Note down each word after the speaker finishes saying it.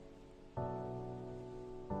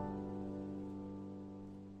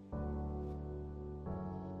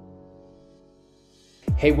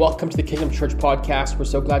Hey, welcome to the Kingdom Church Podcast. We're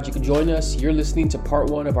so glad you could join us. You're listening to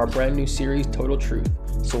part one of our brand new series, Total Truth.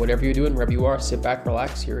 So whatever you're doing, wherever you are, sit back,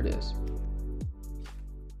 relax. Here it is.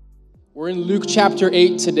 We're in Luke chapter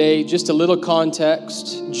 8 today. Just a little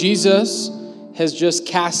context. Jesus has just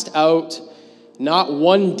cast out not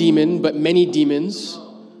one demon, but many demons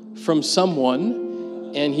from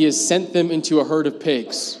someone, and he has sent them into a herd of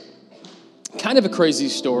pigs. Kind of a crazy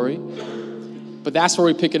story, but that's where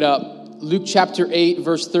we pick it up. Luke chapter 8,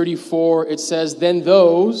 verse 34, it says, "Then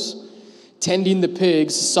those tending the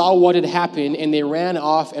pigs saw what had happened, and they ran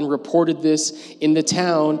off and reported this in the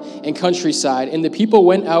town and countryside. And the people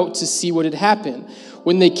went out to see what had happened.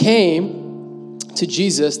 When they came to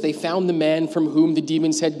Jesus, they found the man from whom the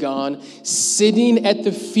demons had gone sitting at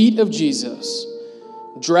the feet of Jesus,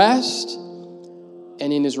 dressed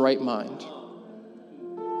and in his right mind.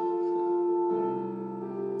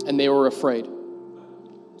 And they were afraid.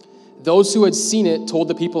 Those who had seen it told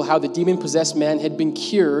the people how the demon-possessed man had been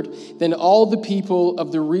cured. Then all the people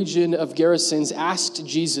of the region of Gerasenes asked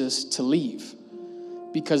Jesus to leave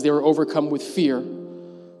because they were overcome with fear.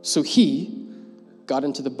 So he got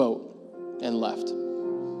into the boat and left."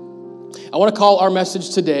 I want to call our message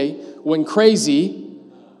today, "When Crazy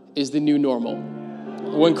is the New Normal."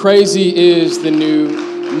 When crazy is the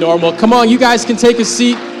new normal. Come on, you guys can take a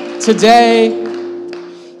seat today.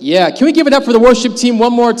 Yeah, can we give it up for the worship team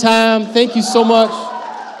one more time? Thank you so much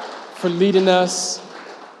for leading us.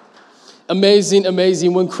 Amazing,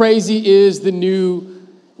 amazing. When crazy is the new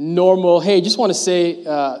normal. Hey, just want to say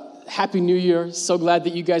Happy New Year. So glad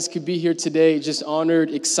that you guys could be here today. Just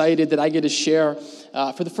honored, excited that I get to share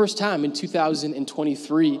for the first time in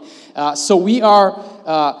 2023. So we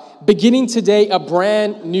are beginning today a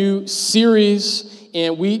brand new series.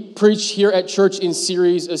 And we preach here at church in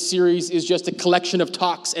series. A series is just a collection of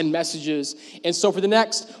talks and messages. And so for the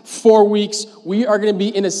next 4 weeks, we are going to be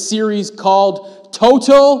in a series called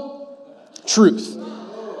Total Truth.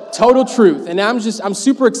 Total Truth. And I'm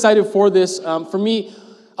super excited for this. For me,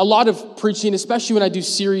 a lot of preaching, especially when I do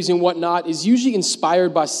series and whatnot, is usually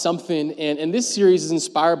inspired by something. And this series is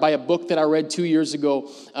inspired by a book that I read 2 years ago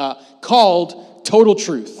called Total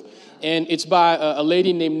Truth. And it's by a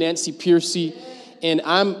lady named Nancy Pearcey. And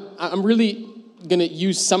I'm really going to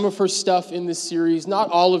use some of her stuff in this series,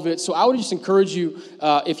 not all of it. So I would just encourage you,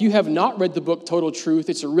 if you have not read the book Total Truth,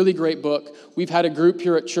 it's a really great book. We've had a group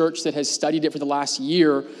here at church that has studied it for the last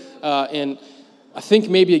year, and I think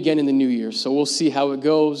maybe again in the new year. So we'll see how it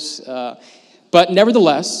goes. But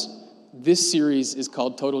nevertheless, this series is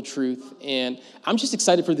called Total Truth, and I'm just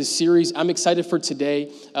excited for this series. I'm excited for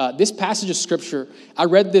today. This passage of Scripture, I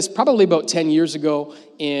read this probably about 10 years ago,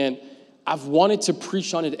 and I've wanted to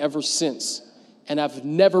preach on it ever since, and I've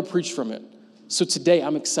never preached from it. So today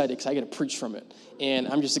I'm excited because I get to preach from it, and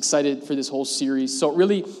I'm just excited for this whole series. So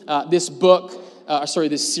really, this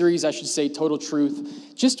series, I should say, Total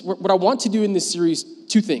Truth. Just what I want to do in this series,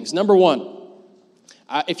 two things. Number one,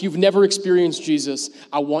 if you've never experienced Jesus,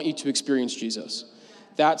 I want you to experience Jesus.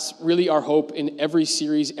 That's really our hope in every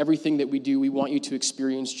series, everything that we do. We want you to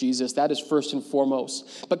experience Jesus. That is first and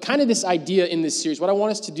foremost. But kind of this idea in this series, what I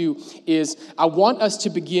want us to do is I want us to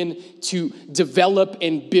begin to develop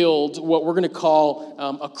and build what we're going to call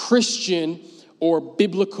a Christian or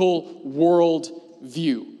biblical world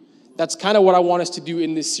view. That's kind of what I want us to do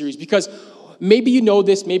in this series. Because maybe you know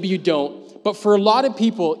this, maybe you don't. But for a lot of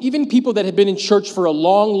people, even people that have been in church for a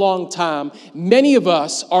long, long time, many of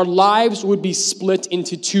us, our lives would be split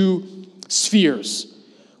into two spheres.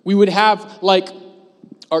 We would have like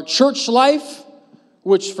our church life,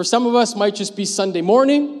 which for some of us might just be Sunday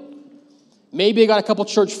morning. Maybe I got a couple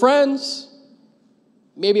church friends.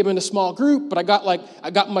 Maybe I'm in a small group, but I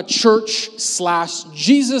got my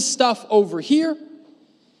church/Jesus stuff over here.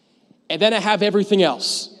 And then I have everything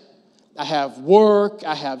else. I have work,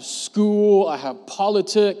 I have school, I have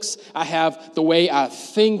politics, I have the way I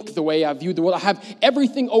think, the way I view the world. I have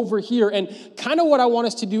everything over here. And kind of what I want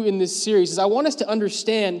us to do in this series is I want us to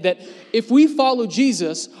understand that if we follow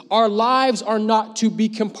Jesus, our lives are not to be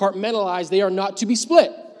compartmentalized. They are not to be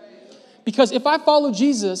split. Because if I follow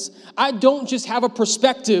Jesus, I don't just have a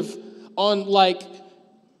perspective on like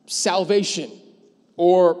salvation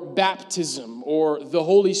or baptism, or the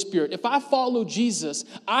Holy Spirit. If I follow Jesus,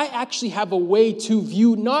 I actually have a way to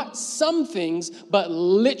view not some things, but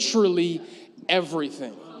literally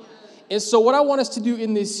everything. And so what I want us to do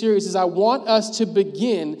in this series is I want us to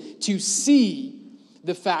begin to see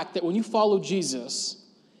the fact that when you follow Jesus,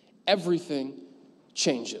 everything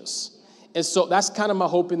changes. And so that's kind of my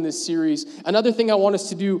hope in this series. Another thing I want us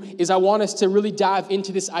to do is I want us to really dive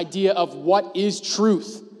into this idea of what is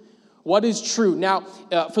truth. What is true? Now,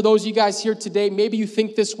 for those of you guys here today, maybe you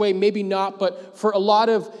think this way, maybe not, but for a lot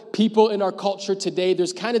of people in our culture today,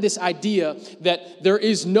 there's kind of this idea that there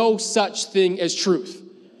is no such thing as truth.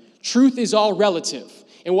 Truth is all relative.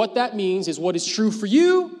 And what that means is what is true for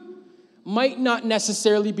you might not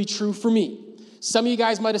necessarily be true for me. Some of you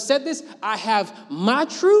guys might have said this. I have my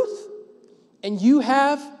truth, and you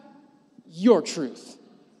have your truth.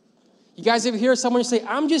 You guys ever hear someone say,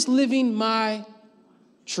 I'm just living my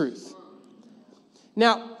truth?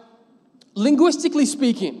 Now, linguistically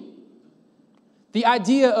speaking, the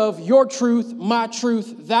idea of your truth, my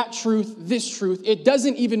truth, that truth, this truth, it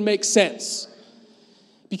doesn't even make sense.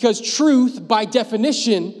 Because truth, by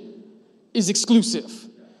definition, is exclusive.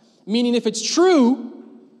 Meaning if it's true,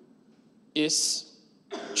 it's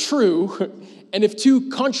true. And if two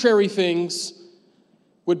contrary things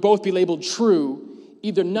would both be labeled true,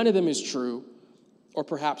 either none of them is true, or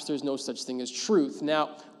perhaps there's no such thing as truth.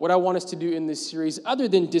 Now, what I want us to do in this series, other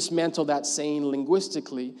than dismantle that saying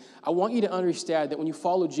linguistically, I want you to understand that when you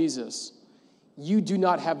follow Jesus, you do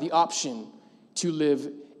not have the option to live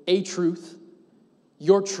a truth,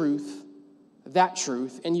 your truth, that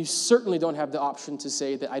truth, and you certainly don't have the option to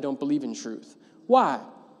say that I don't believe in truth. Why?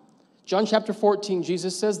 John chapter 14,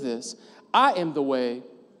 Jesus says this, I am the way,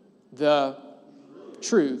 the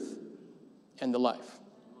truth, and the life.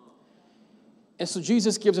 And so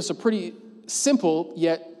Jesus gives us a pretty simple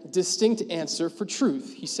yet distinct answer for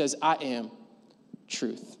truth. He says, I am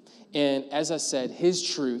truth. And as I said, his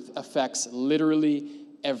truth affects literally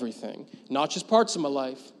everything. Not just parts of my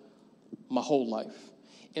life, my whole life.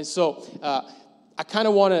 And so I kind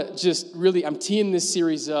of want to just really, I'm teeing this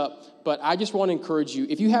series up, but I just want to encourage you,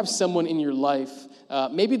 if you have someone in your life,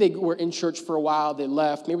 maybe they were in church for a while, they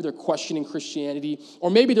left, maybe they're questioning Christianity, or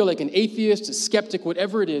maybe they're like an atheist, a skeptic,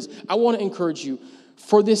 whatever it is, I want to encourage you,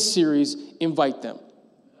 for this series, invite them.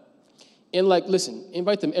 And listen,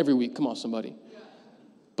 invite them every week. Come on, somebody.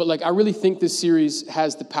 But I really think this series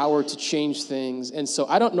has the power to change things. And so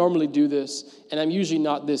I don't normally do this, and I'm usually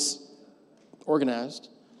not this organized.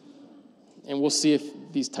 And we'll see if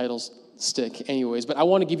these titles stick anyways. But I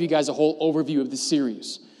want to give you guys a whole overview of the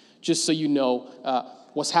series, just so you know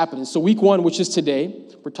what's happening. So week 1, which is today,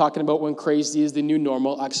 we're talking about when crazy is the new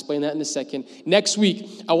normal. I'll explain that in a second. Next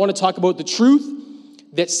week, I want to talk about the truth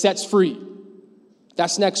that sets free.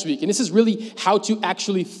 That's next week. And this is really how to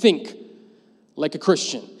actually think like a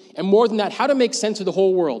Christian. And more than that, how to make sense of the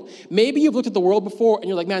whole world. Maybe you've looked at the world before and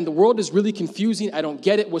you're like, man, the world is really confusing. I don't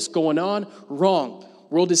get it. What's going on? Wrong.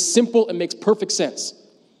 World is simple and makes perfect sense.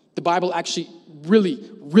 The Bible actually really,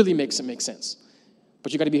 really makes it make sense.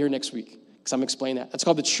 But you got to be here next week because I'm explaining that. That's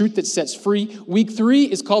called the truth that sets free. Week 3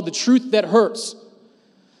 is called the truth that hurts.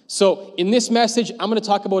 So in this message, I'm going to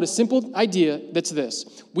talk about a simple idea that's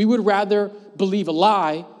this. We would rather believe a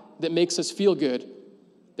lie that makes us feel good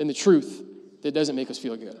than the truth that doesn't make us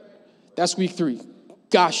feel good. That's week 3.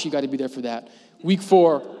 Gosh, you got to be there for that. Week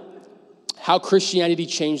 4, how Christianity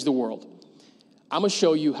changed the world. I'm going to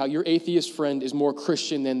show you how your atheist friend is more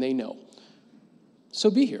Christian than they know.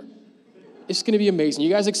 So be here. It's going to be amazing. You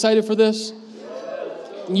guys excited for this?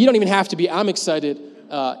 You don't even have to be. I'm excited.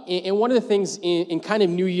 And one of the things in kind of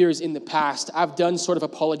New Year's in the past, I've done sort of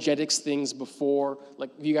apologetics things before. Like,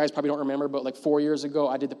 you guys probably don't remember, but 4 years ago,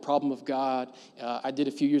 I did the problem of God. I did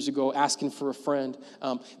a few years ago asking for a friend.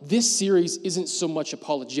 This series isn't so much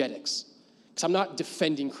apologetics, because I'm not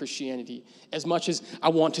defending Christianity as much as I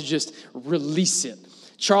want to just release it.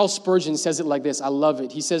 Charles Spurgeon says it like this. I love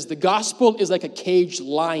it. He says, the gospel is like a caged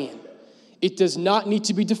lion. It does not need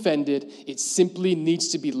to be defended. It simply needs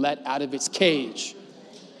to be let out of its cage.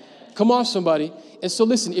 Come on, somebody. And so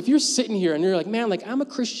listen, if you're sitting here and you're like, man, I'm a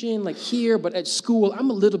Christian, here, but at school, I'm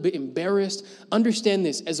a little bit embarrassed. Understand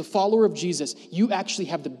this. As a follower of Jesus, you actually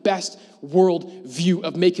have the best world view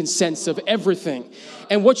of making sense of everything.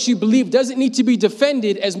 And what you believe doesn't need to be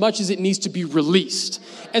defended as much as it needs to be released.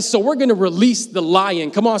 And so we're going to release the lion.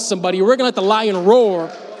 Come on, somebody. We're going to let the lion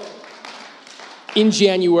roar in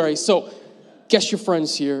January. So guess your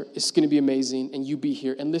friends here. It's going to be amazing, and you be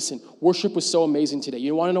here. And listen, worship was so amazing today.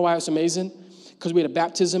 You want to know why it was amazing? Because we had a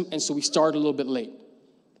baptism, and so we started a little bit late.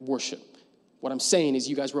 Worship. What I'm saying is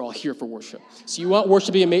you guys were all here for worship. So you want worship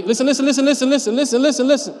to be amazing.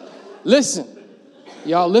 Listen.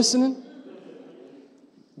 Y'all listening?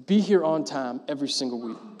 Be here on time every single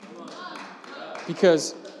week.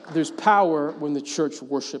 Because there's power when the church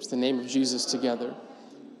worships the name of Jesus together.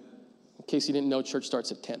 In case you didn't know, church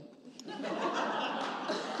starts at 10.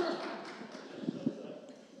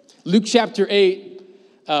 Luke chapter 8,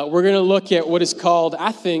 we're going to look at what is called,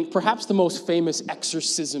 I think, perhaps the most famous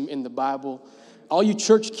exorcism in the Bible. All you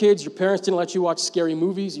church kids, your parents didn't let you watch scary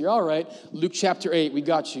movies. You're all right. Luke chapter 8, we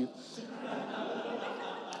got you.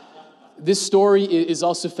 This story is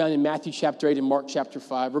also found in Matthew chapter 8 and Mark chapter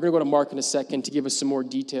 5. We're going to go to Mark in a second to give us some more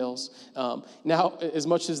details. Now, as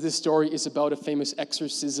much as this story is about a famous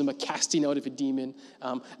exorcism, a casting out of a demon,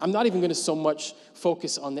 I'm not even going to so much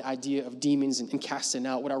focus on the idea of demons and casting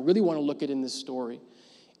out. What I really want to look at in this story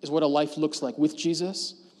is what a life looks like with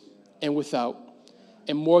Jesus and without.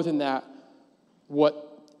 And more than that,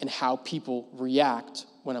 what and how people react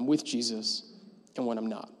when I'm with Jesus and when I'm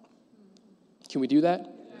not. Can we do that?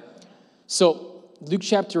 So, Luke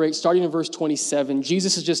chapter 8, starting in verse 27,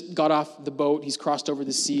 Jesus has just got off the boat. He's crossed over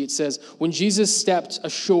the sea. It says, when Jesus stepped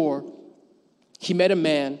ashore, he met a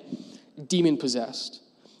man demon-possessed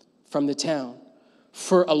from the town.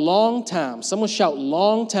 For a long time, someone shout,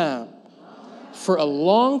 long time. For a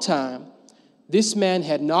long time, this man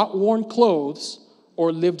had not worn clothes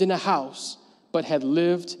or lived in a house, but had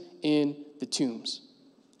lived in the tombs.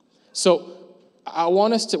 So,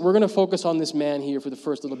 we're going to focus on this man here for the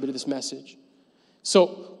first little bit of this message.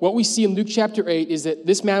 So what we see in Luke chapter 8 is that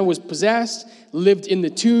this man was possessed, lived in the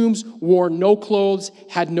tombs, wore no clothes,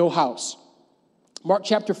 had no house. Mark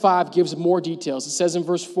chapter 5 gives more details. It says in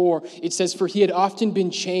verse 4, it says, for he had often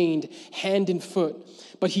been chained hand and foot,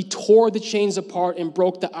 but he tore the chains apart and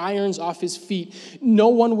broke the irons off his feet. No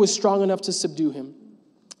one was strong enough to subdue him.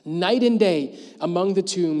 Night and day among the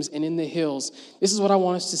tombs and in the hills. This is what I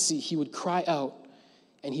want us to see. He would cry out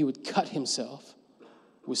and he would cut himself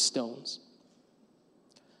with stones.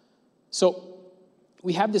 So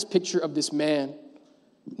we have this picture of this man,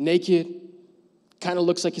 naked, kind of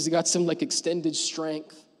looks like he's got some like extended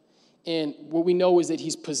strength. And what we know is that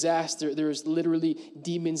he's possessed. There's literally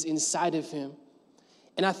demons inside of him.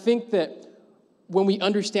 And I think that when we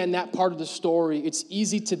understand that part of the story, it's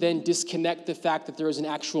easy to then disconnect the fact that there is an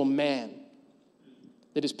actual man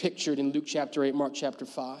that is pictured in Luke chapter 8, Mark chapter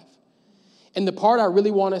 5. And the part I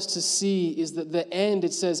really want us to see is that the end,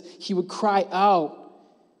 it says, he would cry out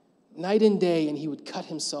night and day, and he would cut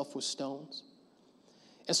himself with stones.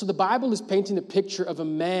 And so the Bible is painting a picture of a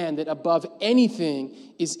man that above anything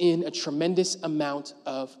is in a tremendous amount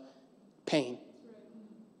of pain.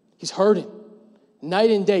 He's hurting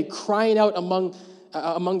night and day, crying out among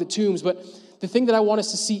the tombs. But the thing that I want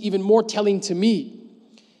us to see even more telling to me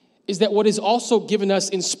is that what is also given us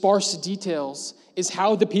in sparse details is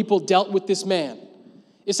how the people dealt with this man.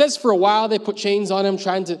 It says for a while they put chains on him,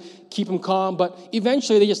 trying to keep him calm, but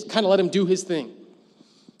eventually they just kind of let him do his thing.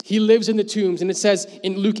 He lives in the tombs, and it says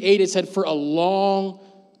in Luke 8, it said for a long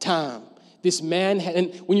time. This man had,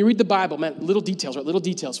 and when you read the Bible, man, little details, right? Little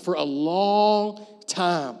details. For a long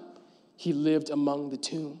time, he lived among the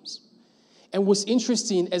tombs. And what's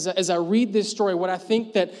interesting, as I read this story, what I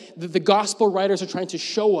think that the gospel writers are trying to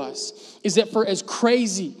show us is that for as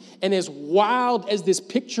crazy and as wild as this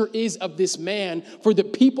picture is of this man, for the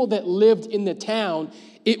people that lived in the town,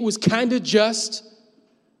 it was kind of just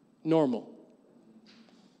normal.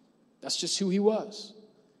 That's just who he was.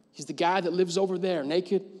 He's the guy that lives over there,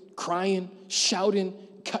 naked, crying, shouting,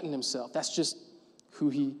 cutting himself. That's just who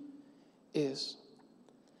he is.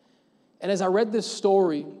 And as I read this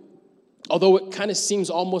story, although it kind of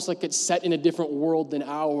seems almost like it's set in a different world than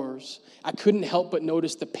ours, I couldn't help but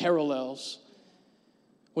notice the parallels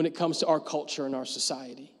when it comes to our culture and our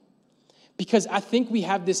society. Because I think we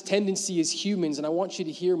have this tendency as humans, and I want you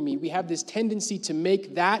to hear me, we have this tendency to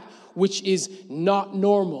make that which is not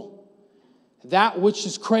normal, that which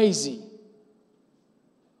is crazy,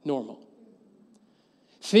 normal.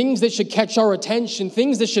 Things that should catch our attention,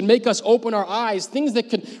 things that should make us open our eyes, things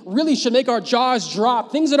that should make our jaws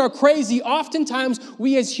drop, things that are crazy, oftentimes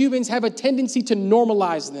we as humans have a tendency to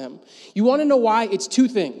normalize them. You want to know why? It's two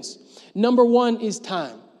things. Number one is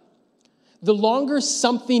time. The longer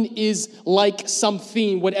something is like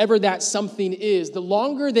something, whatever that something is, the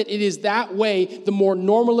longer that it is that way, the more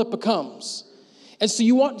normal it becomes. And so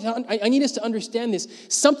I need us to understand this.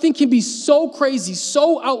 Something can be so crazy,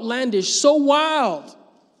 so outlandish, so wild.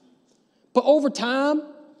 But over time,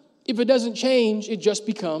 if it doesn't change, it just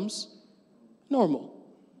becomes normal.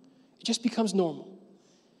 It just becomes normal.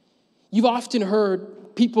 You've often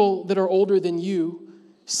heard people that are older than you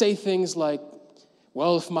say things like,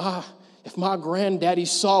 well, if my granddaddy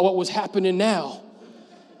saw what was happening now,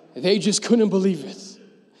 they just couldn't believe it.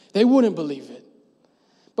 They wouldn't believe it.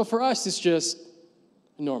 But for us, it's just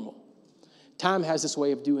normal. Time has this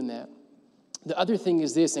way of doing that. The other thing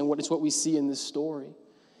is this, and it's what we see in this story,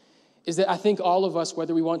 is that I think all of us,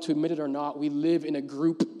 whether we want to admit it or not, we live in a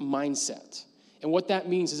group mindset. And what that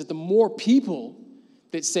means is that the more people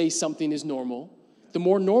that say something is normal, the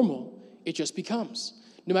more normal it just becomes.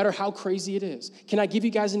 no matter how crazy it is. Can I give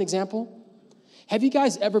you guys an example? Have you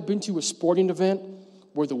guys ever been to a sporting event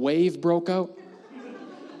where the wave broke out?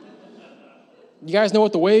 You guys know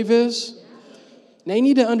what the wave is? Now you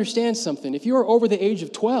need to understand something. If you are over the age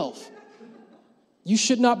of 12, you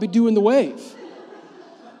should not be doing the wave.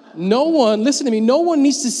 No one, listen to me, no one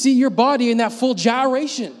needs to see your body in that full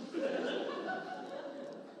gyration.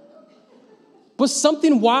 But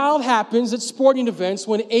something wild happens at sporting events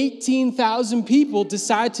when 18,000 people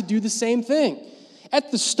decide to do the same thing.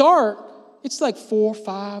 At the start, it's like 4,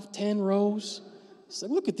 5, 10 rows. It's like,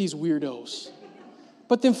 look at these weirdos.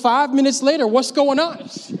 But then 5 minutes later, what's going on?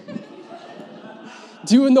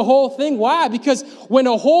 Doing the whole thing. Why? Because when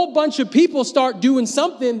a whole bunch of people start doing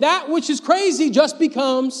something, that which is crazy just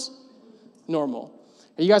becomes normal.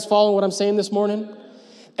 Are you guys following what I'm saying this morning?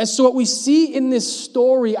 And so what we see in this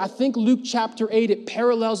story, I think Luke chapter 8, it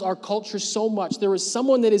parallels our culture so much. There is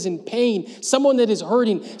someone that is in pain, someone that is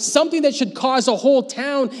hurting, something that should cause a whole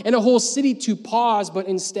town and a whole city to pause, but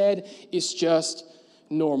instead it's just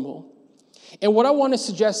normal. And what I want to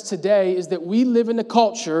suggest today is that we live in a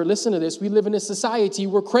culture, listen to this, we live in a society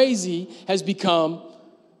where crazy has become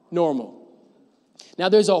normal. Now,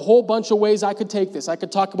 there's a whole bunch of ways I could take this. I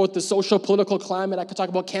could talk about the social political climate. I could talk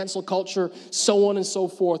about cancel culture, so on and so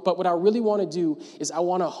forth. But what I really want to do is I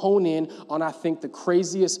want to hone in on, I think, the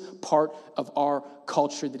craziest part of our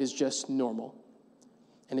culture that is just normal.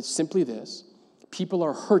 And it's simply this. People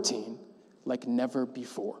are hurting like never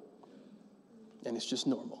before. And it's just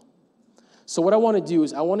normal. So what I want to do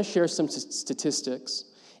is I want to share some statistics.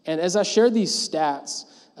 And as I share these stats,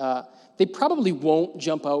 they probably won't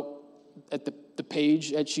jump out at the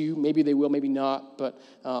page at you. Maybe they will, maybe not. But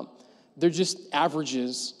they're just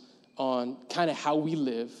averages on kind of how we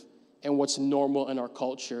live and what's normal in our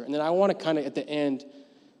culture. And then I want to kind of at the end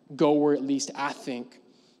go where at least I think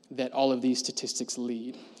that all of these statistics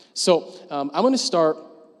lead. So I'm going to start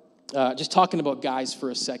just talking about guys for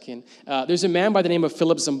a second. There's a man by the name of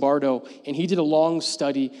Philip Zimbardo, and he did a long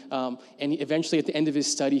study, and eventually at the end of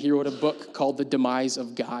his study, he wrote a book called The Demise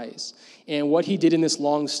of Guys. And what he did in this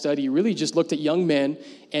long study really just looked at young men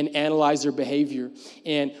and analyzed their behavior.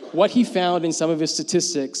 And what he found in some of his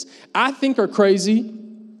statistics, I think are crazy.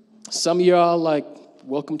 Some of y'all like,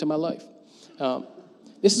 welcome to my life.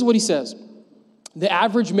 This is what he says. The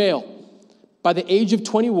average male by the age of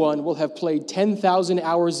 21 will have played 10,000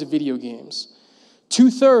 hours of video games.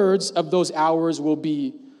 2/3 of those hours will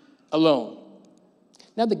be alone.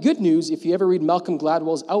 Now, the good news, if you ever read Malcolm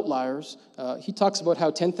Gladwell's Outliers, he talks about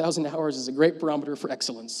how 10,000 hours is a great barometer for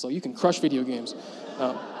excellence, so you can crush video games.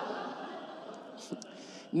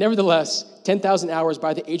 Nevertheless, 10,000 hours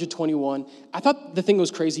by the age of 21. I thought the thing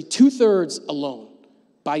was crazy. 2/3 alone,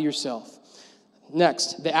 by yourself.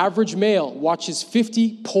 Next, the average male watches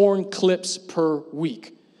 50 porn clips per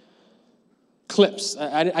week. Clips.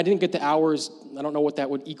 I didn't get the hours. I don't know what that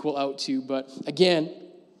would equal out to, but again,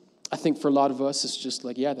 I think for a lot of us, it's just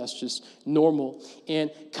like, yeah, that's just normal. And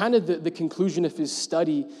kind of the conclusion of his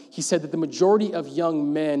study, he said that the majority of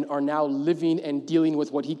young men are now living and dealing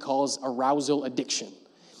with what he calls arousal addiction.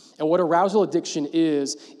 And what arousal addiction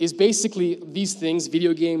is basically these things,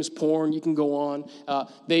 video games, porn, you can go on,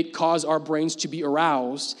 they cause our brains to be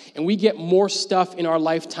aroused. And we get more stuff in our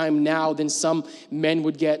lifetime now than some men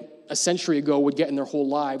would get a century ago would get in their whole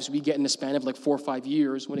lives. We get in the span of like 4 or 5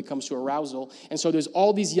 years when it comes to arousal. And so there's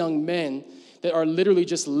all these young men that are literally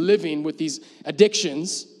just living with these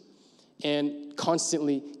addictions and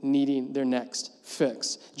constantly needing their next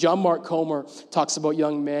fix. John Mark Comer talks about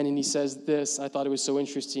young men, and he says this, I thought it was so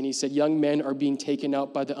interesting. He said, young men are being taken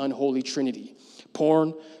out by the unholy trinity: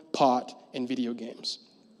 porn, pot, and video games.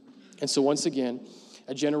 And so once again,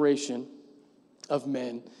 a generation of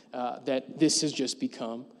men that this has just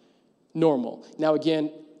become normal. Now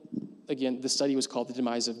again, the study was called The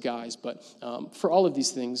Demise of Guys, but for all of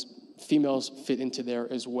these things, females fit into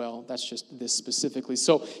there as well. That's just this specifically.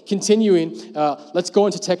 So continuing, let's go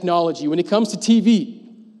into technology. When it comes to TV,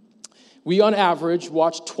 we on average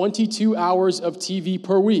watch 22 hours of TV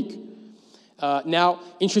per week. Now,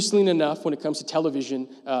 interestingly enough, when it comes to television,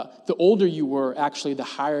 the older you were, actually, the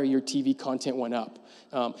higher your TV content went up.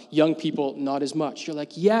 Young people, not as much. You're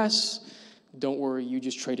like, yes, don't worry, you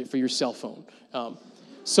just trade it for your cell phone.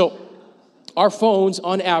 So our phones,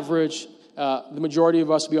 on average, the majority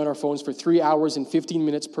of us will be on our phones for 3 hours and 15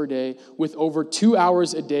 minutes per day, with over 2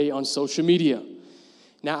 hours a day on social media.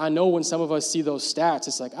 Now, I know when some of us see those stats,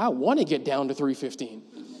 it's like, I want to get down to 3:15.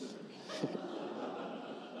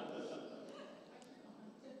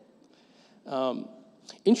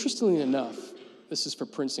 Interestingly enough, this is for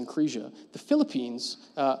Prince and Cresia, the Philippines,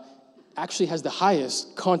 actually has the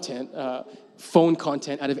highest phone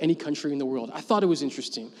content out of any country in the world. I thought it was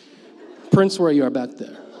interesting. Prince, where you are back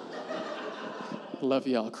there. Love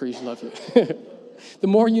y'all, Krish, love you. The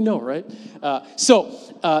more you know, right?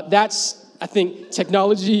 That's, I think,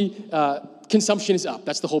 technology consumption is up.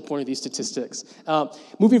 That's the whole point of these statistics.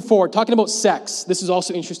 Moving forward, talking about sex. This is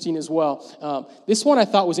also interesting as well. This one I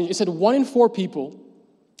thought was interesting. It said 1 in 4 people,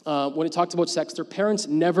 when it talked about sex, their parents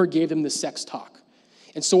never gave them the sex talk.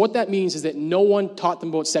 And so what that means is that no one taught them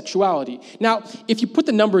about sexuality. Now, if you put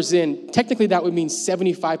the numbers in, technically that would mean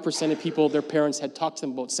 75% of people, their parents had talked to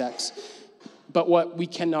them about sex. But what we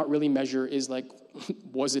cannot really measure is like,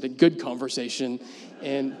 was it a good conversation?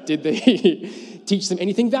 And did they teach them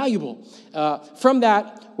anything valuable? From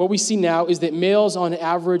that, what we see now is that males on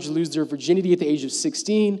average lose their virginity at the age of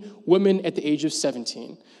 16, women at the age of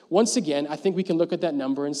 17. Once again, I think we can look at that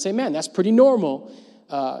number and say, man, that's pretty normal,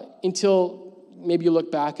 until maybe you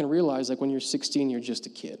look back and realize, like, when you're 16, you're just a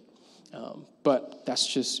kid. But that's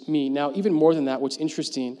just me. Now, even more than that, what's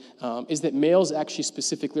interesting is that males actually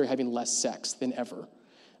specifically are having less sex than ever.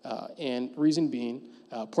 And reason being,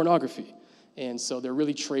 pornography. And so they're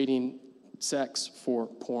really trading sex for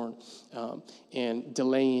porn and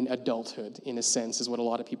delaying adulthood, in a sense, is what a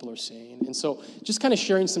lot of people are saying. And so just kind of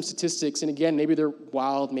sharing some statistics. And again, maybe they're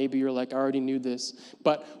wild. Maybe you're like, I already knew this.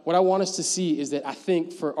 But what I want us to see is that I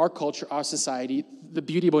think for our culture, our society, the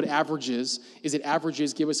beauty about averages is that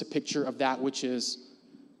averages give us a picture of that which is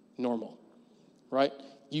normal, right?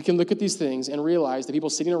 You can look at these things and realize that people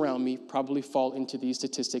sitting around me probably fall into these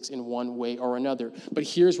statistics in one way or another. But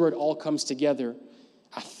here's where it all comes together,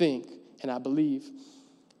 I think, and I believe,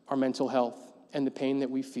 our mental health and the pain that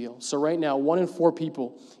we feel. So right now, 1 in 4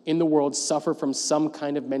 people in the world suffer from some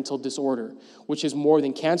kind of mental disorder, which is more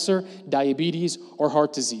than cancer, diabetes, or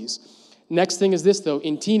heart disease. Next thing is this, though.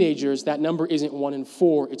 In teenagers, that number isn't 1 in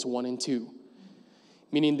 4, it's 1 in 2.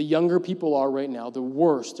 Meaning the younger people are right now, the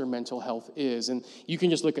worse their mental health is. And you can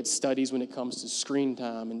just look at studies when it comes to screen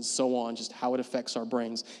time and so on, just how it affects our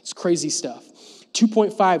brains. It's crazy stuff.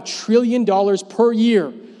 $2.5 trillion per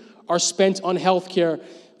year are spent on healthcare,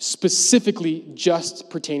 specifically just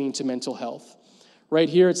pertaining to mental health. Right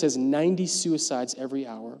here it says 90 suicides every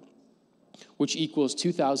hour, which equals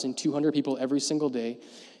 2,200 people every single day,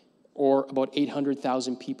 or about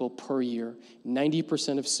 800,000 people per year.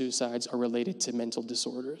 90% of suicides are related to mental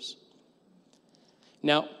disorders.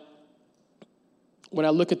 Now, when I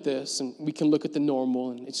look at this, and we can look at the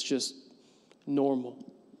normal, and it's just normal.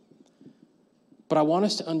 But I want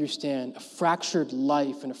us to understand a fractured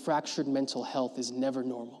life and a fractured mental health is never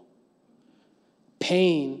normal.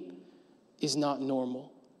 Pain is not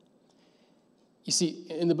normal. You see,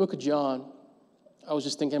 in the book of John, I was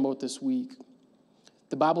just thinking about this week,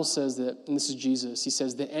 the Bible says that, and this is Jesus, he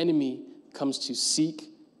says, the enemy comes to seek,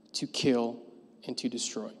 to kill, and to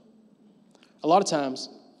destroy. A lot of times,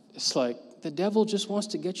 it's like, the devil just wants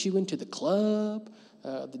to get you into the club.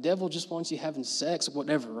 The devil just wants you having sex,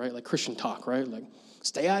 whatever, right? Like Christian talk, right? Like,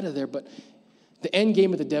 stay out of there. But the end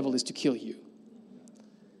game of the devil is to kill you,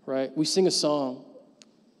 right? We sing a song.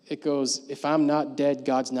 It goes, if I'm not dead,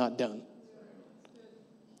 God's not done.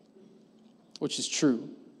 Which is true.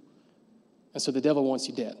 And so the devil wants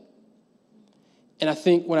you dead. And I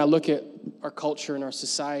think when I look at our culture and our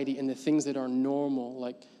society and the things that are normal,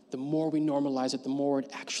 like the more we normalize it, the more it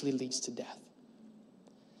actually leads to death.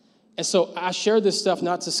 And so I share this stuff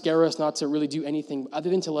not to scare us, not to really do anything, other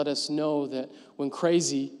than to let us know that when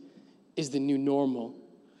crazy is the new normal,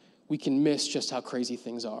 we can miss just how crazy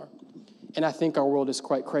things are. And I think our world is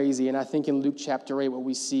quite crazy. And I think in Luke chapter 8, what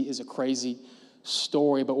we see is a crazy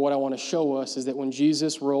story. But what I want to show us is that when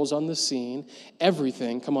Jesus rolls on the scene,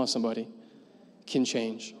 everything, come on somebody, can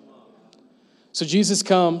change. So Jesus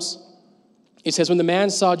comes. It says, when the man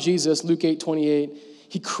saw Jesus, Luke 8:28,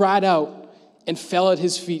 he cried out and fell at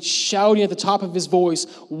his feet, shouting at the top of his voice,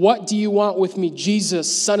 what do you want with me,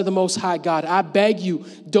 Jesus, Son of the Most High God? I beg you,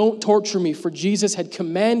 don't torture me. For Jesus had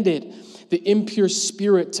commanded the impure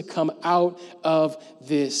spirit to come out of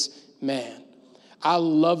this man. I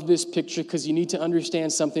love this picture because you need to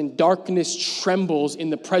understand something. Darkness trembles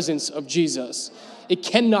in the presence of Jesus. It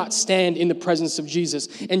cannot stand in the presence of Jesus.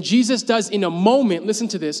 And Jesus does in a moment, listen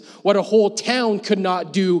to this, what a whole town could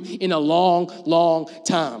not do in a long, long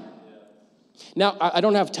time. Now, I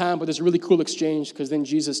don't have time, but there's a really cool exchange because then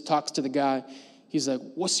Jesus talks to the guy. He's like,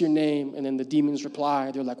 what's your name? And then the demons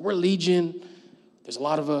reply. They're like, we're Legion. There's a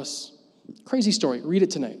lot of us. Crazy story. Read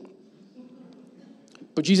it tonight.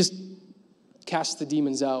 But Jesus casts the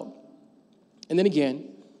demons out. And then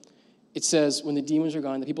again, it says, when the demons are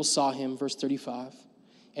gone, the people saw him, verse 35,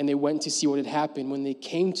 and they went to see what had happened. When they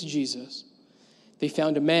came to Jesus, they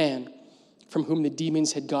found a man from whom the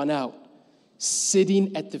demons had gone out,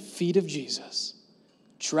 sitting at the feet of Jesus,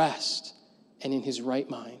 dressed and in his right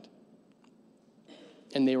mind.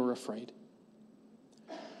 And they were afraid.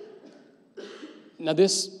 Now,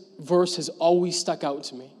 this verse has always stuck out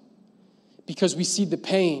to me because we see the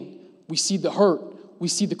pain, we see the hurt, we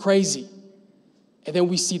see the crazy, and then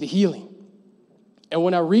we see the healing. And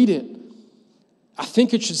when I read it, I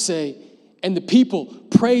think it should say, and the people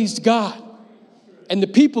praised God. And the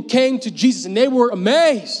people came to Jesus and they were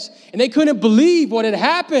amazed and they couldn't believe what had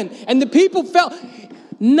happened. And the people felt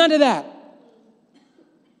none of that.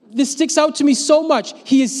 This sticks out to me so much.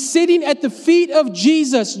 He is sitting at the feet of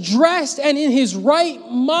Jesus, dressed and in his right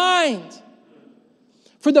mind.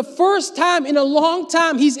 For the first time in a long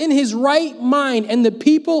time, he's in his right mind, and the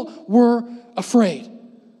people were afraid.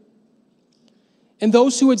 And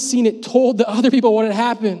those who had seen it told the other people what had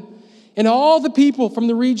happened. And all the people from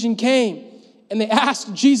the region came, and they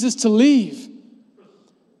asked Jesus to leave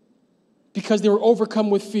because they were overcome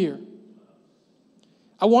with fear.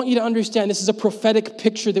 I want you to understand this is a prophetic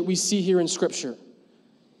picture that we see here in Scripture.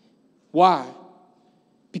 Why?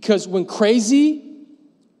 Because when crazy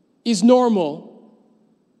is normal,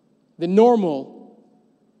 the normal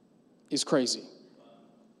is crazy.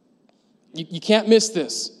 You can't miss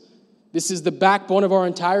this. This is the backbone of our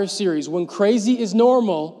entire series. When crazy is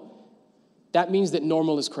normal, that means that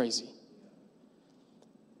normal is crazy.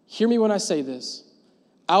 Hear me when I say this.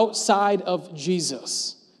 Outside of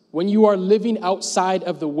Jesus, when you are living outside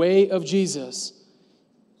of the way of Jesus,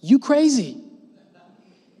 you crazy.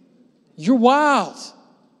 You're wild.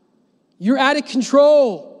 You're out of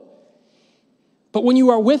control. But when you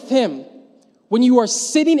are with him, when you are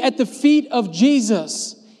sitting at the feet of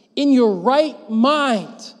Jesus, in your right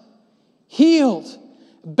mind, healed,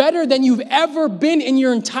 better than you've ever been in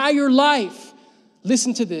your entire life,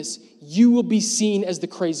 listen to this, you will be seen as the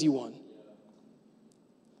crazy one.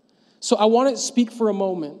 So I want to speak for a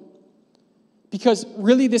moment because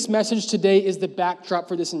really this message today is the backdrop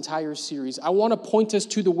for this entire series. I want to point us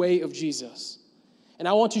to the way of Jesus. And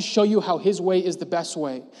I want to show you how his way is the best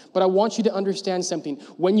way. But I want you to understand something.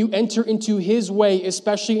 When you enter into his way,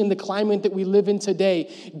 especially in the climate that we live in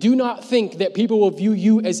today, do not think that people will view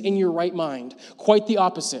you as in your right mind. Quite the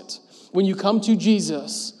opposite. When you come to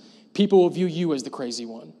Jesus, people will view you as the crazy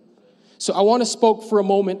one. So I want to speak for a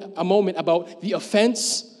moment about the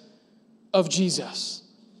offense of Jesus.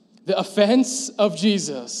 The offense of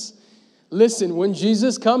Jesus. Listen, when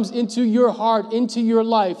Jesus comes into your heart, into your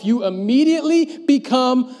life, you immediately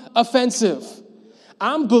become offensive.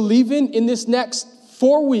 I'm believing in this next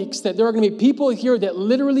 4 weeks that there are going to be people here that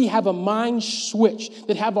literally have a mind switch,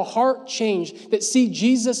 that have a heart change, that see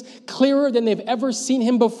Jesus clearer than they've ever seen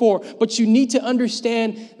him before. But you need to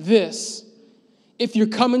understand this. If you're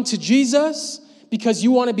coming to Jesus because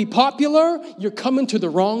you want to be popular, you're coming to the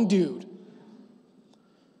wrong dude.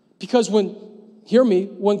 Because when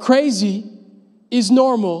crazy is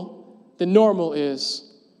normal, then normal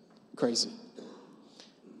is crazy.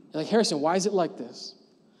 You're like, Harrison, why is it like this?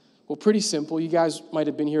 Well, pretty simple. You guys might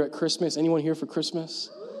have been here at Christmas. Anyone here for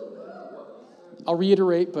Christmas? I'll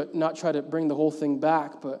reiterate, but not try to bring the whole thing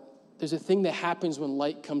back. But there's a thing that happens when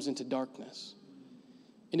light comes into darkness.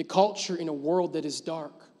 In a culture, in a world that is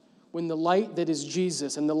dark, when the light that is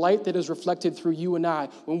Jesus and the light that is reflected through you and I,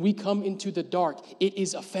 when we come into the dark, it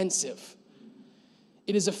is offensive.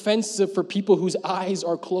 It is offensive for people whose eyes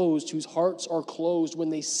are closed, whose hearts are closed when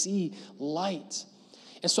they see light.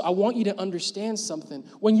 And so I want you to understand something.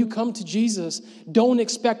 When you come to Jesus, don't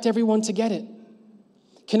expect everyone to get it.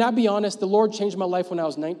 Can I be honest? The Lord changed my life when I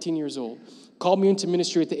was 19 years old. Called me into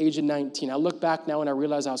ministry at the age of 19. I look back now and I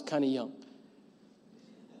realize I was kind of young.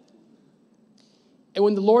 And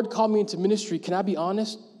when the Lord called me into ministry, can I be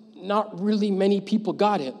honest? Not really many people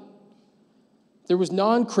got it. There was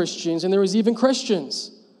non-Christians and there was even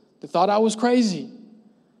Christians that thought I was crazy.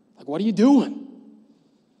 Like, what are you doing?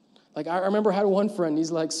 Like, I remember I had one friend,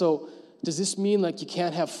 he's like, so does this mean like you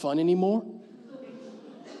can't have fun anymore?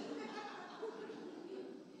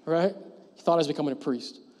 Right? He thought I was becoming a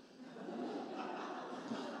priest.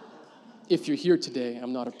 If you're here today,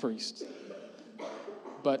 I'm not a priest.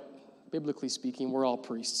 But biblically speaking, we're all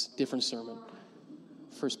priests. Different sermon.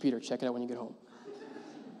 1 Peter, check it out when you get home.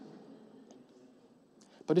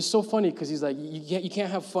 But it's so funny because he's like, you can't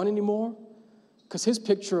have fun anymore? Because his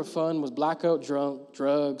picture of fun was blackout drunk,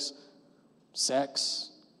 drugs,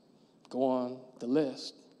 sex, go on the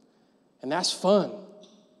list. And that's fun.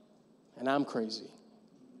 And I'm crazy.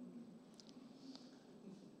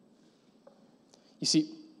 You see,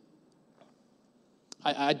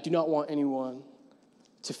 I do not want anyone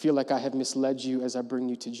to feel like I have misled you as I bring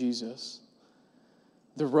you to Jesus.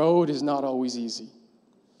 The road is not always easy.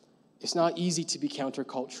 It's not easy to be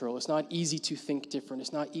countercultural. It's not easy to think different.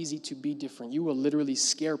 It's not easy to be different. You will literally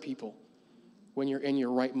scare people when you're in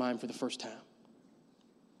your right mind for the first time.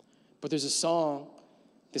 But there's a song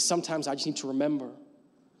that sometimes I just need to remember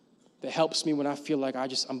that helps me when I feel like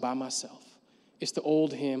I'm by myself. It's the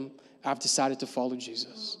old hymn, I've decided to follow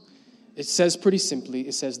Jesus. It says pretty simply,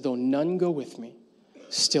 it says, though none go with me,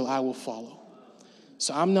 still I will follow.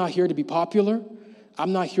 So I'm not here to be popular.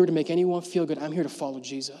 I'm not here to make anyone feel good. I'm here to follow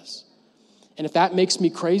Jesus. And if that makes me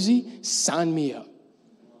crazy, sign me up.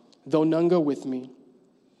 Though none go with me,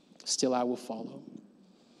 still I will follow.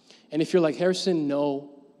 And if you're like, Harrison, no,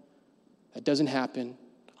 that doesn't happen.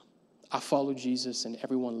 I follow Jesus and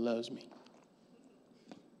everyone loves me.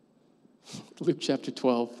 Luke chapter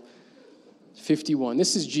 12, 51.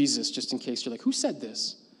 This is Jesus, just in case you're like, who said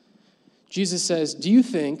this? Jesus says, do you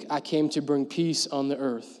think I came to bring peace on the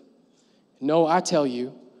earth? No, I tell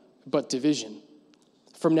you, but division.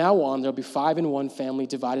 From now on, there'll be 5 in one family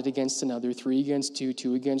divided against another, 3 against 2,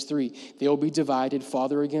 2 against 3. They'll be divided,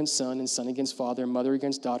 father against son, and son against father, mother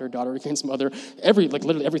against daughter, daughter against mother,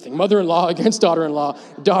 literally everything. Mother-in-law against daughter-in-law,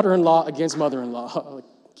 daughter-in-law against mother-in-law.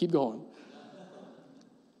 Keep going.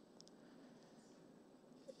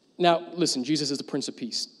 Now, listen, Jesus is the Prince of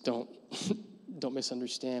Peace. Don't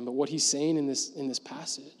misunderstand. But what he's saying in this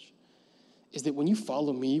passage is that when you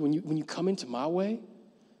follow me, when you come into my way,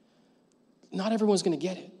 not everyone's going to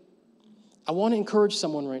get it. I want to encourage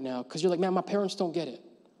someone right now because you're like, man, my parents don't get it.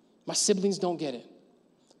 My siblings don't get it.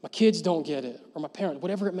 My kids don't get it. Or my parent,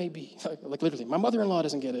 whatever it may be. Like literally, my mother-in-law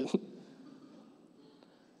doesn't get it.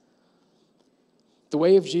 The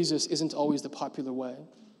way of Jesus isn't always the popular way.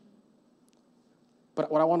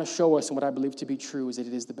 But what I want to show us and what I believe to be true is that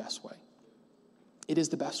it is the best way. It is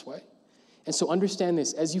the best way. And so understand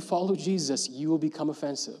this. As you follow Jesus, you will become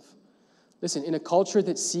offensive. Listen, in a culture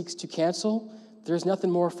that seeks to cancel, there's nothing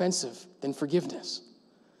more offensive than forgiveness.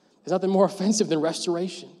 There's nothing more offensive than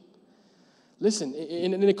restoration. Listen,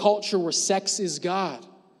 in a culture where sex is God,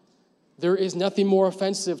 there is nothing more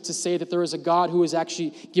offensive to say that there is a God who has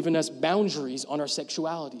actually given us boundaries on our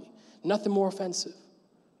sexuality. Nothing more offensive.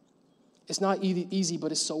 It's not easy,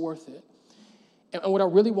 but it's so worth it. And what I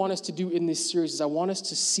really want us to do in this series is I want us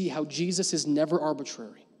to see how Jesus is never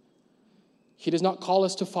arbitrary. He does not call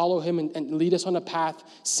us to follow him and lead us on a path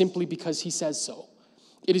simply because he says so.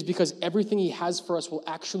 It is because everything he has for us will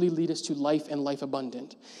actually lead us to life and life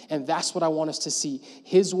abundant. And that's what I want us to see.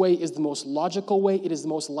 His way is the most logical way. It is the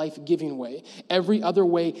most life-giving way. Every other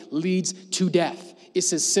way leads to death.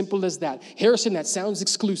 It's as simple as that. Harrison, that sounds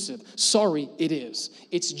exclusive. Sorry, it is.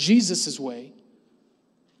 It's Jesus' way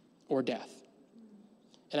or death.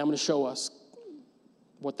 And I'm going to show us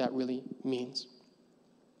what that really means.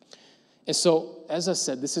 And so, as I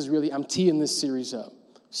said, I'm teeing this series up.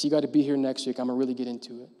 So you got to be here next week. I'm going to really get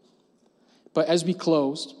into it. But as we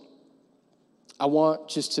close, I want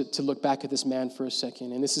just to look back at this man for a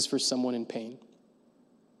second. And this is for someone in pain.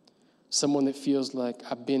 Someone that feels like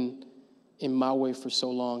I've been in my way for so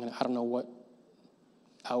long and I don't know what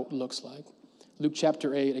out looks like. Luke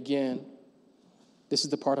chapter 8, again, this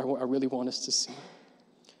is the part I really want us to see.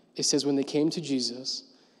 It says, when they came to Jesus,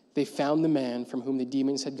 they found the man from whom the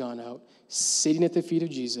demons had gone out, sitting at the feet of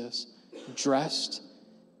Jesus, dressed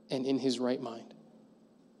and in his right mind.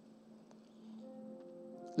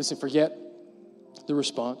 Listen, forget the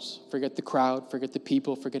response, forget the crowd, forget the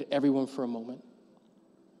people, forget everyone for a moment.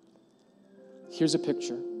 Here's a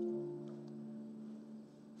picture.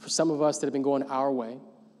 For some of us that have been going our way,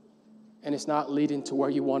 and it's not leading to where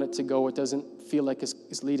you want it to go, it doesn't feel like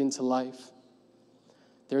it's leading to life.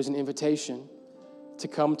 There's an invitation to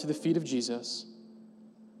come to the feet of Jesus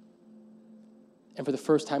and for the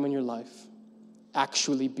first time in your life,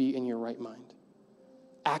 actually be in your right mind.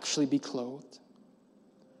 Actually be clothed.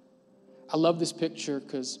 I love this picture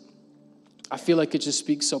because I feel like it just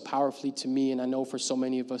speaks so powerfully to me, and I know for so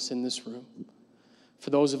many of us in this room. For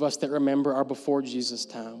those of us that remember our before Jesus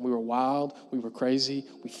time, we were wild, we were crazy,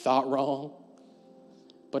 we thought wrong.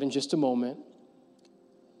 But in just a moment,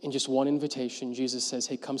 in just one invitation, Jesus says,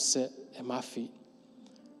 hey, come sit at my feet.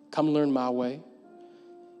 Come learn my way.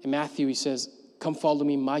 In Matthew, he says, come follow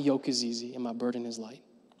me. My yoke is easy and my burden is light.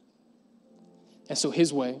 And so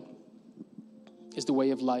his way is the way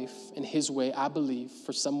of life. And his way, I believe,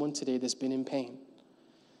 for someone today that's been in pain.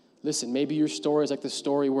 Listen, maybe your story is like the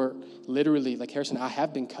story where literally, like Harrison, I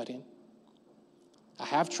have been cut in. I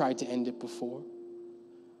have tried to end it before.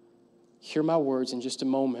 Hear my words in just a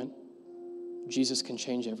moment. Jesus can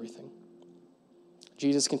change everything.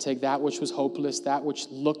 Jesus can take that which was hopeless, that which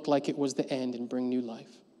looked like it was the end, and bring new life.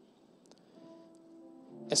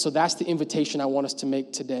 And so that's the invitation I want us to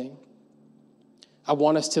make today. I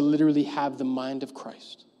want us to literally have the mind of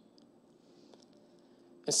Christ.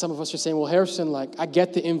 And some of us are saying, well, Harrison, like, I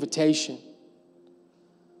get the invitation.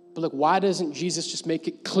 But look, why doesn't Jesus just make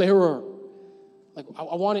it clearer? Like, I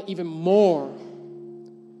want it even more.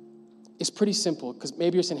 It's pretty simple, because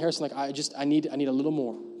maybe you're saying, Harrison, like, I need a little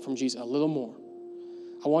more from Jesus, a little more.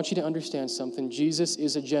 I want you to understand something. Jesus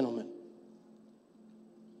is a gentleman.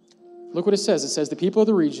 Look what it says. It says the people of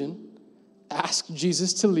the region asked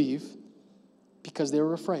Jesus to leave because they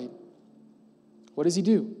were afraid. What does he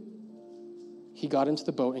do? He got into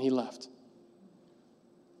the boat and he left.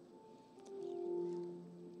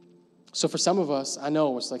 So for some of us, I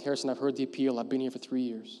know it's like, Harrison, I've heard the appeal. I've been here for 3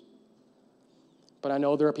 years. But I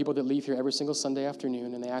know there are people that leave here every single Sunday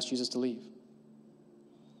afternoon and they ask Jesus to leave.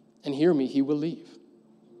 And hear me, he will leave.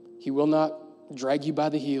 He will not drag you by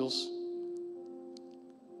the heels.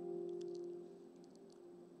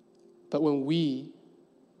 But when we,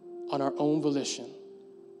 on our own volition,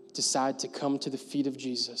 decide to come to the feet of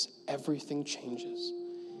Jesus, everything changes.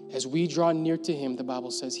 As we draw near to him, the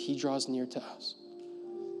Bible says he draws near to us.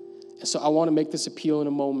 And so I want to make this appeal in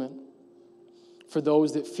a moment for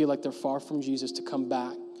those that feel like they're far from Jesus to come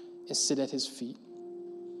back and sit at his feet.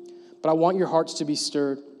 But I want your hearts to be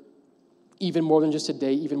stirred even more than just a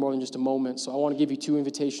day, even more than just a moment. So I want to give you 2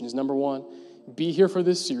 invitations. Number 1, be here for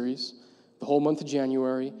this series, the whole month of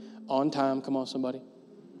January, on time. Come on, somebody.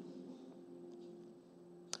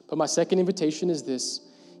 But my second invitation is this.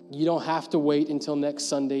 You don't have to wait until next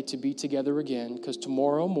Sunday to be together again, because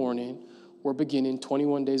tomorrow morning we're beginning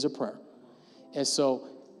 21 days of prayer. And so,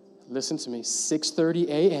 listen to me, 6:30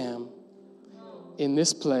 a.m. in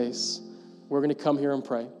this place, we're going to come here and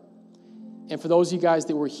pray. And for those of you guys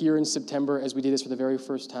that were here in September as we did this for the very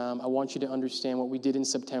first time, I want you to understand what we did in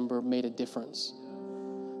September made a difference.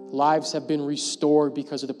 Lives have been restored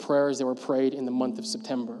because of the prayers that were prayed in the month of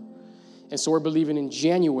September. And so we're believing in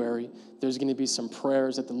January, there's going to be some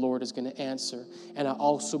prayers that the Lord is going to answer. And I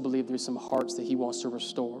also believe there's some hearts that he wants to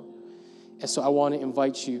restore. And so I want to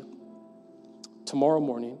invite you tomorrow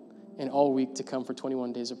morning and all week to come for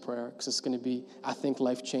 21 days of prayer, because it's going to be, I think,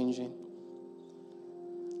 life-changing.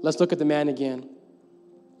 Let's look at the man again.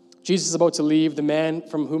 Jesus is about to leave. The man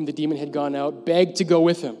from whom the demon had gone out begged to go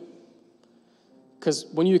with him. Because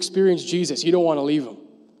when you experience Jesus, you don't want to leave him.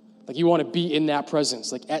 Like, you want to be in that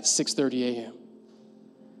presence, like at 6:30 a.m.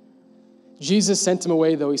 Jesus sent him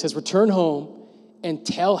away, though. He says, return home and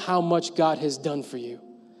tell how much God has done for you.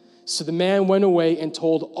 So the man went away and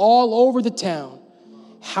told all over the town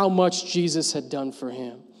how much Jesus had done for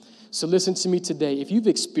him. So listen to me today. If you've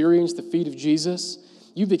experienced the feet of Jesus,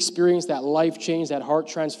 you've experienced that life change, that heart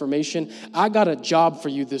transformation, I got a job for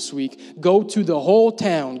you this week. Go to the whole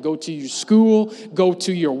town. Go to your school. Go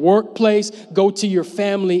to your workplace. Go to your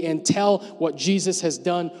family and tell what Jesus has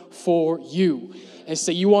done for you. And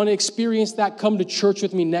say, you want to experience that? Come to church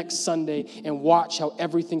with me next Sunday and watch how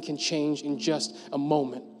everything can change in just a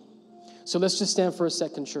moment. So let's just stand for a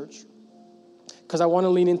second, church, because I want to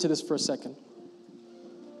lean into this for a second.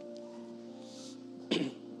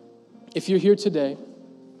 If you're here today,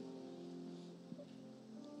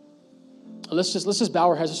 let's just bow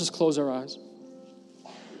our heads. Let's just close our eyes.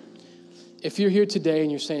 If you're here today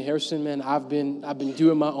and you're saying, Harrison, man, I've been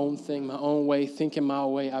doing my own thing, my own way, thinking my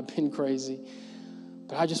way. I've been crazy,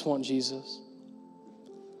 but I just want Jesus.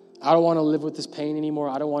 I don't want to live with this pain anymore.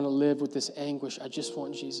 I don't want to live with this anguish. I just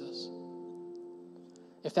want Jesus.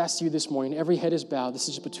 If that's you this morning, every head is bowed. This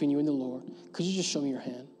is just between you and the Lord. Could you just show me your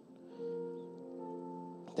hand?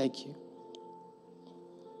 Thank you.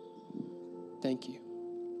 Thank you.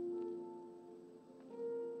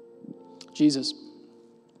 Jesus,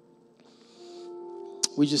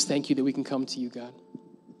 we just thank you that we can come to you, God.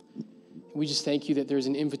 We just thank you that there's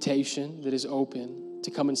an invitation that is open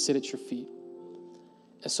to come and sit at your feet.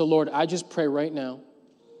 And so, Lord, I just pray right now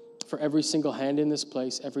for every single hand in this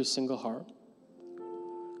place, every single heart.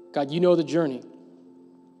 God, you know the journey.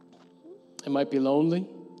 It might be lonely.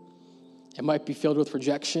 It might be filled with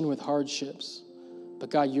rejection, with hardships. But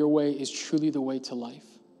God, your way is truly the way to life.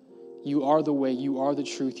 You are the way, you are the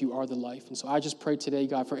truth, you are the life. And so I just pray today,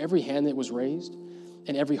 God, for every hand that was raised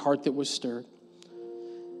and every heart that was stirred.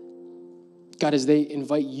 God, as they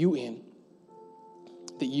invite you in,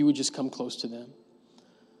 that you would just come close to them.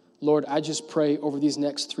 Lord, I just pray over these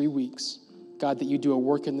next 3 weeks, God, that you do a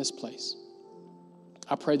work in this place.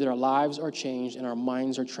 I pray that our lives are changed and our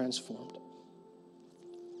minds are transformed.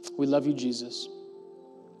 We love you, Jesus.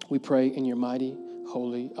 We pray in your mighty,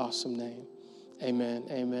 holy, awesome name. Amen.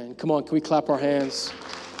 Amen. Come on, can we clap our hands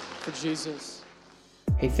for Jesus?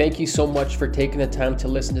 Hey, thank you so much for taking the time to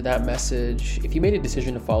listen to that message. If you made a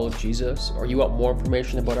decision to follow Jesus or you want more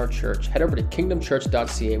information about our church, head over to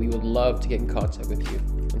kingdomchurch.ca. We would love to get in contact with you.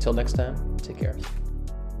 Until next time, take care.